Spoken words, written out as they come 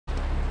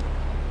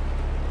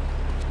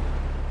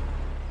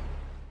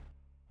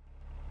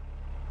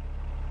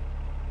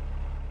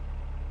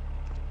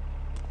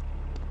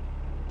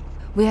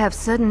We have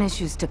certain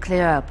issues to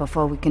clear up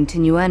before we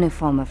continue any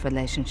form of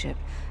relationship,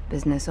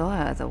 business or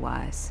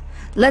otherwise.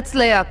 Let's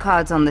lay our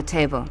cards on the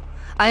table.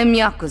 I am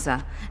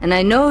Yakuza, and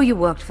I know you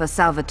worked for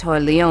Salvatore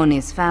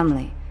Leone's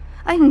family.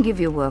 I can give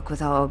you work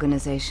with our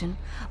organization,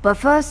 but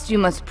first you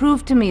must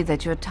prove to me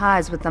that your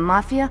ties with the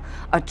Mafia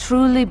are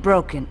truly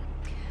broken.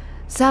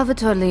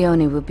 Salvatore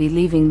Leone will be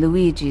leaving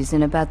Luigi's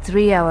in about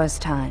 3 hours'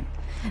 time.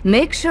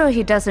 Make sure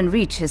he doesn't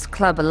reach his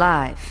club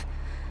alive.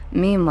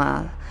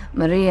 Meanwhile,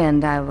 Maria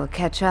and I will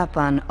catch up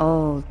on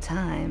old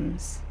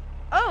times.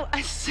 Oh,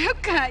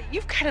 Asuka,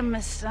 you've got a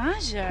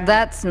massager.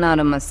 That's not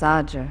a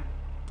massager.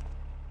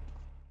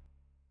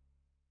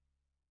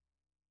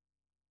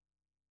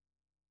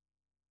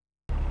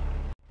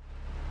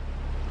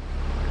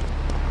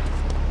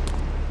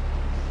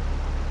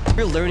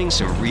 You're learning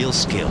some real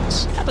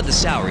skills. How about the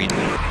salary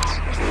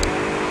advantages?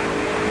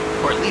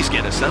 Or at least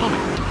get a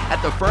settlement.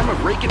 At the firm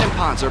of Rakin &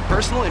 Ponzer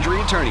Personal Injury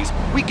Attorneys,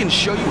 we can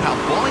show you how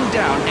falling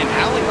down and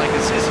howling like a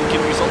sissy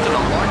can result in a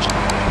large...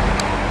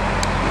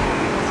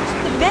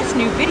 The best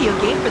new video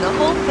game for the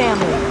whole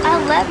family. I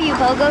love you,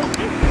 Pogo.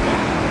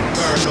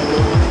 Burn no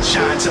more,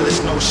 shine till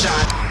it's no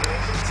shine.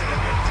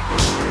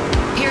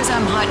 Here's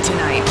I'm Hot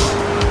Tonight.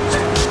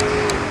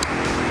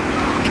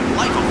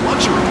 Life of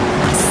luxury.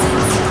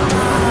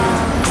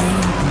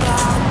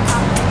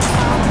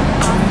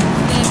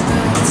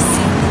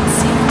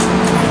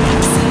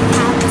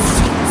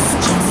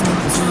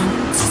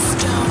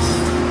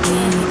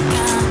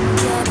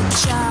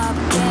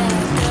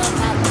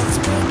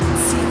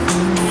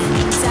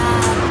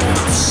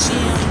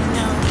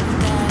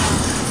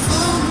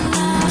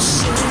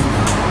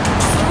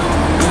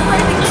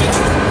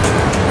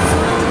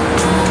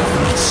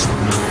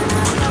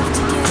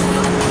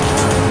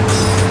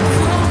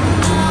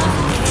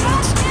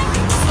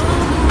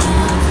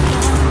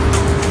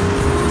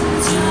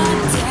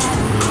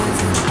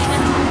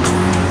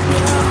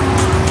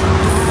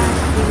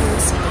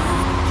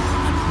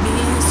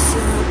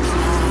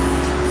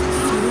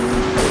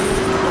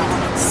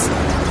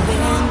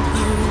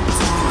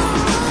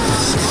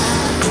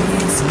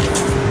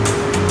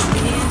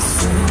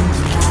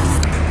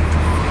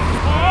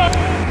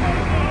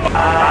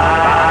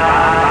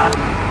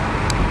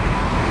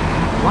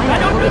 Why not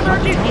go get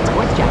Lucky Tonight's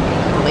sports jacket?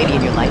 The lady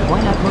in your life,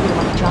 why not go get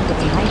Lucky Chocolate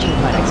and hygiene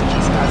products if she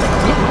smells like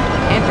mint?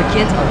 And for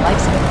kids, a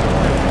lifesaver.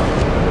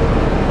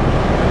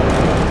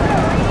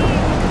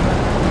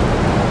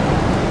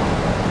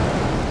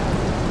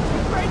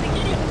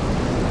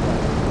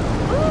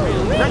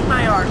 Break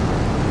my arm.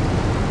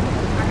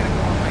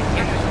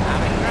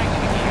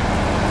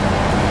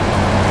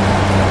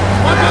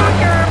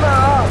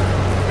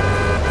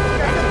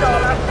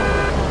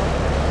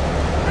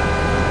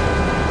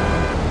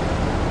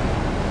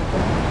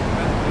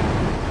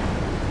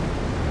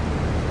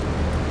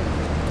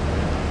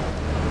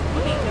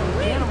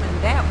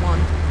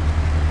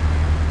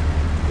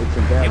 It's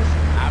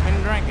embarrassing. I've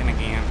been drinking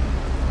again.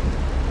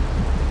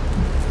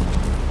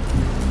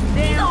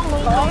 Damn,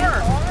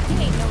 Lord. He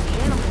ain't no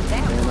gentleman,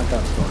 that Man, I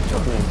got started.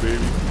 Come on,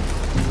 baby.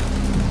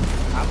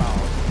 I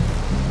lost.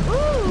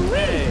 Ooh,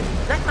 Hey.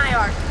 break my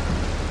arm.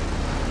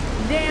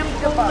 Damn,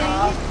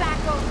 police,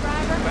 psycho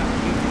driver.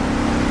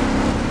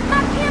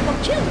 My pimple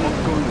children. I'm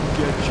gonna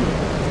get you.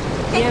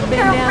 You ever been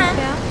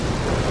downtown?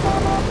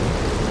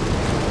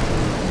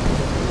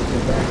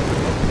 Get back.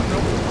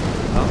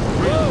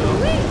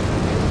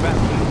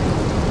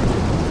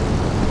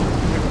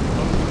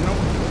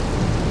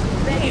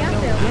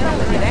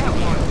 That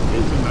one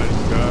is a nice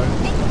guy.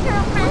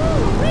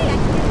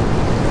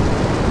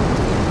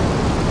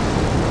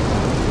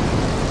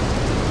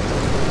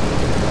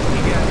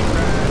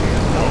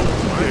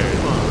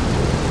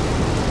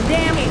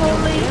 Damn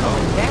police.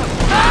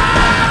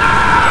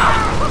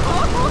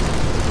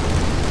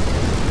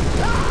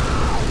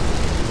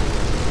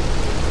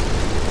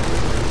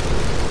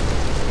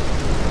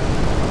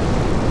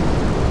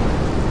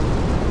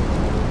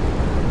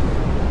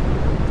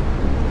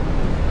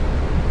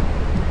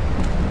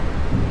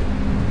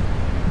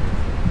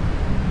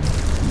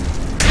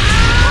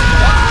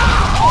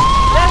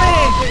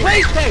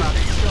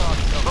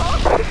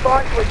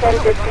 Response was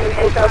 1015,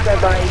 take out their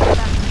bodies.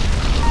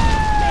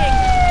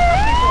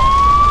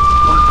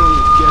 I'm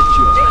gonna get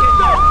you.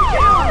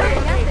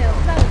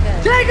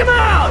 Take him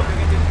out!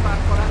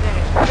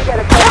 We got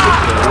a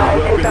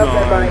 1051, take out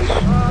their bodies.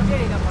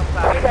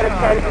 We got a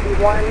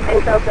 1051,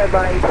 take out their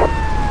bodies.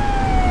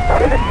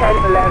 There's a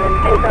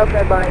 1011, take out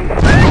their bodies.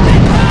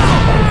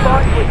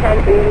 Response was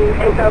 1080,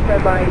 take out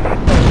their bodies.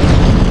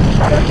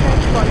 Just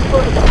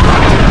 1021,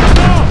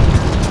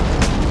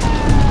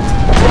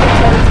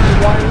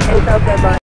 take out their bodies.